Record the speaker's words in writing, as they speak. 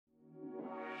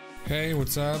Hey,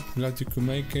 what's up? Glad you could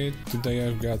make it. Today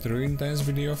I've got a really intense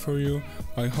video for you.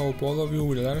 I hope all of you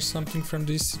will learn something from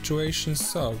this situation,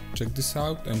 so check this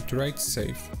out and ride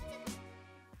safe.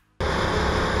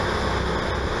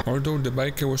 Although the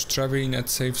biker was traveling at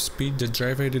safe speed, the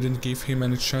driver didn't give him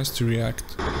any chance to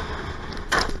react.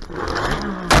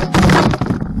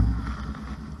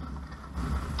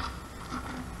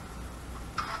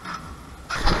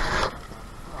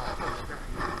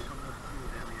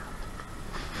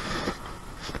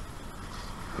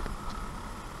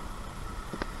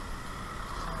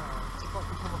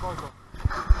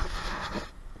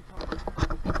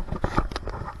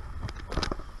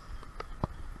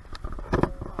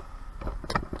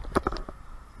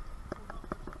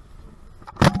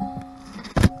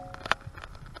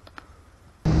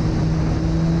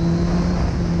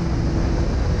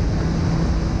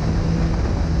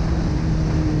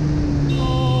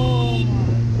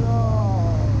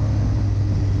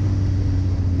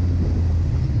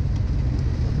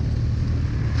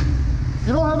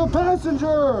 You don't have a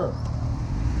passenger!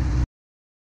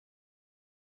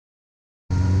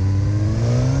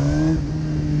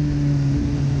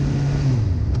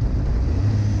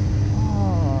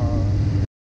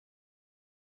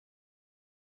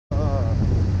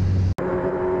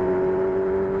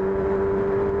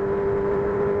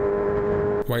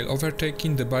 While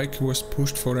overtaking, the biker was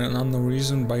pushed for an unknown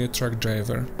reason by a truck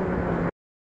driver.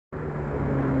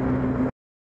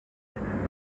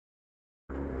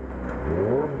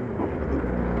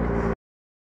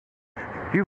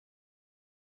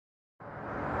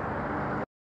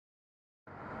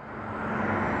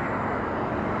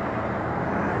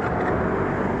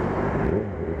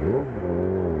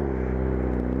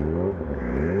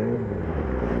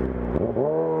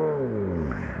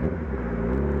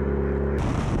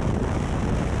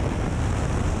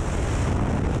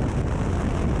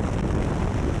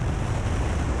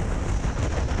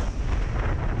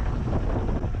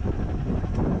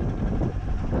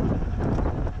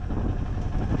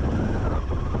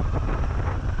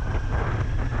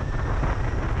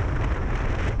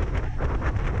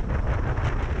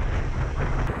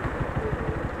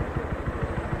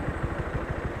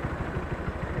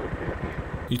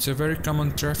 It's a very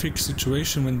common traffic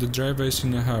situation when the driver is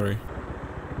in a hurry.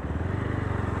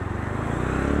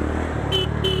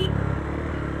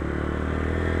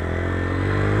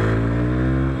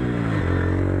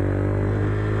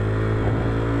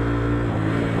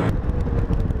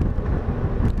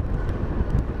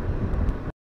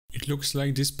 It looks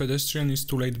like this pedestrian is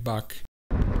too late back.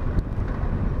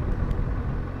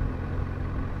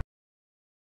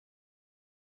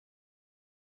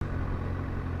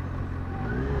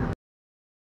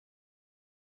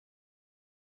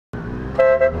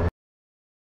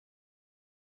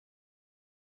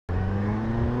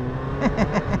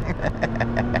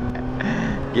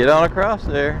 Get on across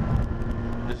there.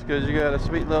 Just because you got a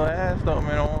sweet little ass don't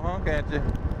mean I won't honk at you.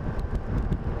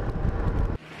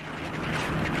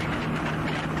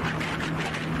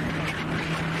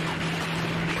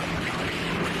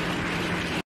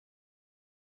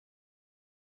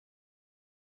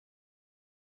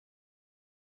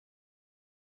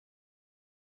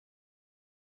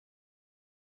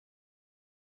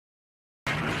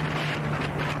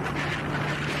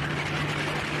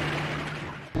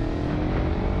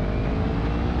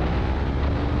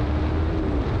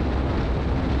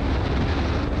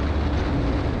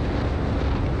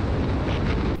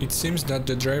 It seems that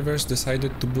the drivers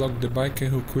decided to block the biker,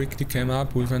 who quickly came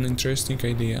up with an interesting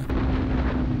idea.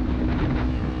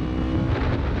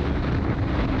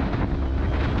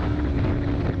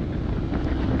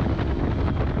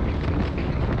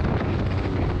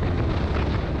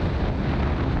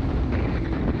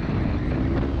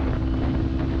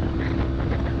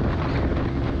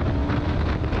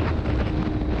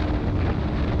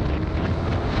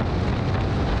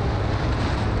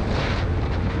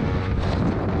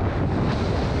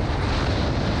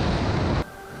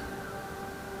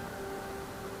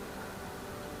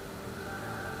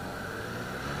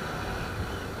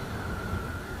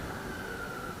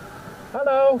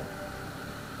 Hello!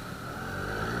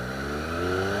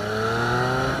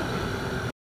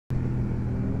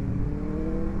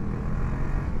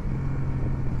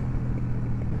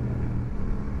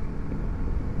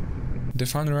 The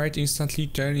fun ride instantly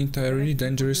turned into a really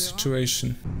dangerous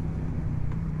situation.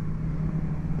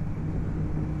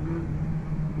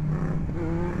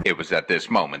 It was at this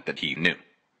moment that he knew.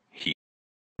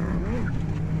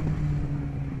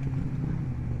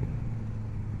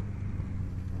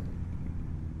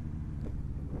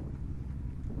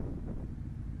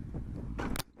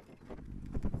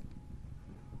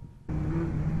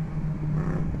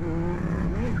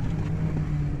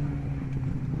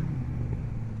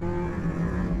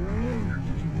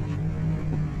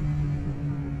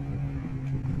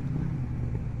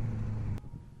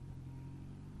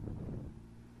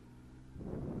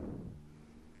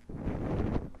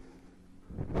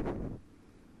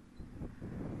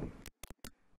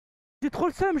 trop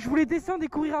le seum, je voulais descendre et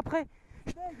courir après.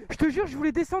 Je te jure, je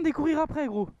voulais descendre et courir après,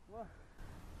 gros.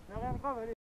 Rien de grave,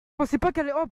 allez. Je pensais pas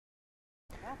qu'elle... Oh.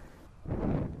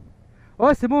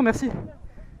 Ouais, c'est bon, merci.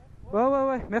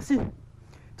 Ouais, merci.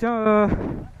 Tiens,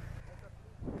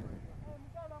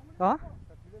 Ah?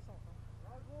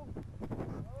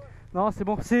 Non, c'est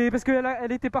bon. C'est parce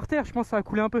qu'elle était par terre, je pense que ça a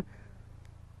coulé un peu.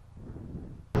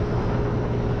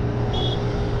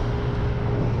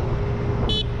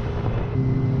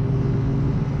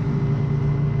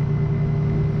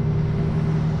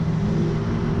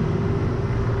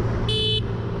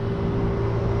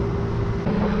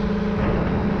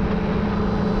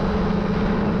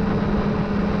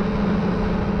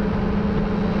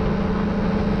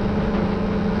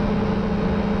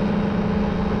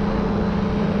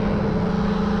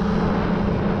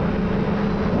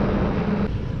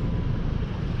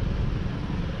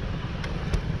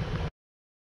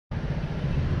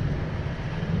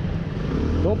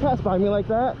 Don't pass by me like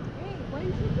that. Hey, why are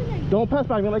you shooting? Don't pass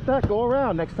by me like that. Go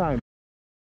around next time.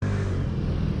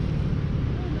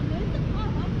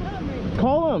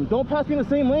 Call him. Don't pass me in the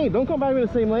same lane. Don't come by me in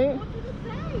the same lane. What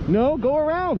did it say? No, go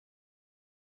around.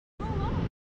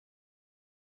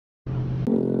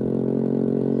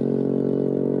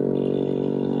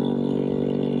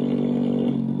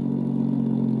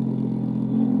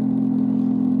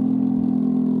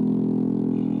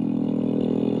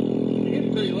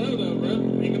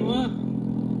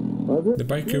 The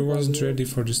biker wasn't ready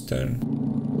for this turn.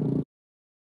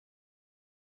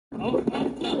 No!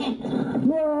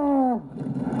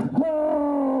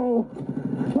 Oh!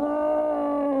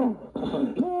 Oh!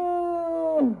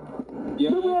 Oh! The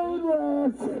road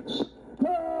rash!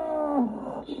 Oh!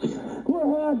 What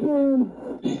happened?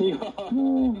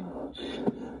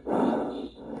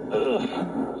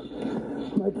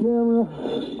 My camera.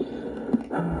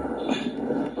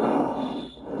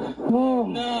 Oh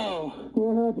No!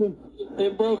 what happened?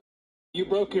 It broke. You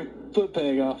broke your foot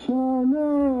peg off. Oh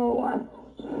no!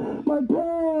 My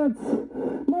pants!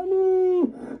 My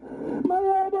knee! My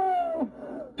elbow!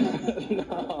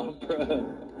 No, bro.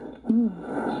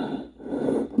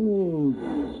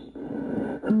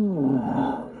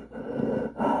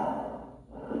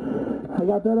 I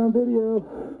got that on video.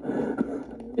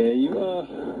 Yeah, you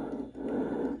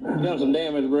done some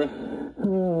damage, bro.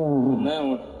 On that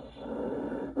one.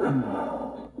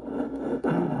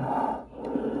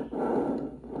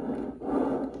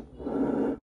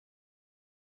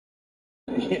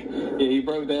 Yeah, you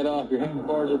broke that off. Your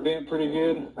handlebars are bent pretty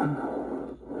good.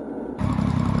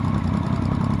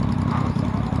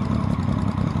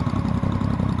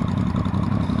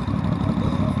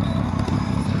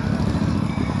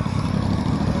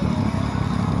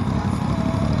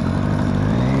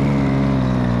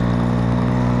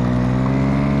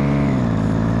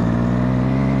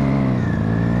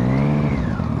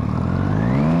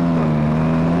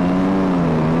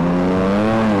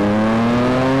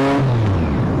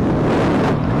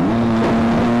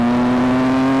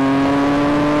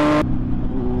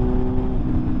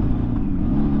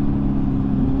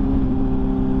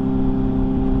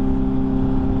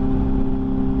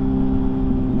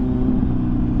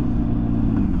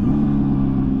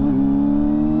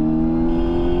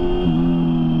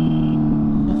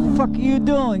 What the fuck are you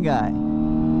doing, guy?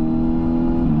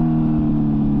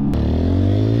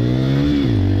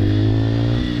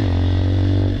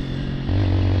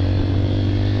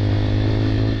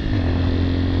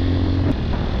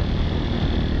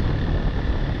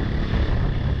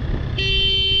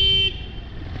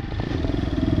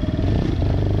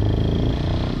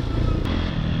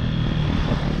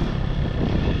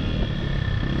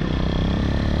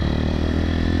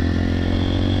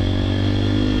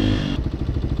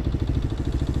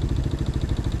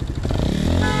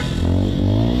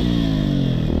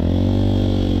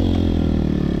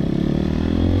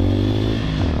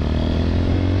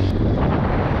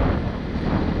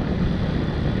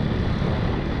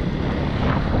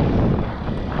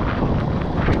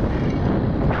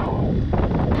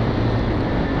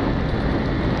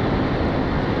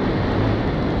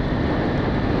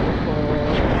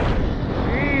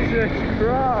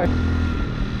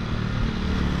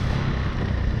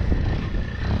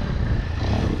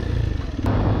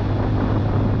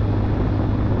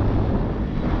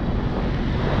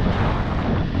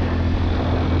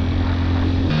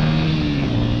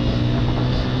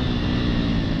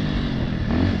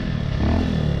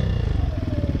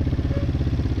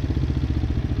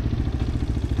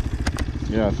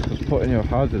 Yes, because putting your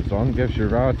hazards on gives you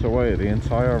right away the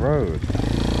entire road.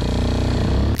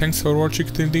 Thanks for watching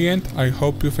till the end, I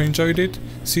hope you've enjoyed it.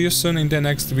 See you soon in the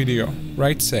next video.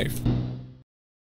 Ride safe.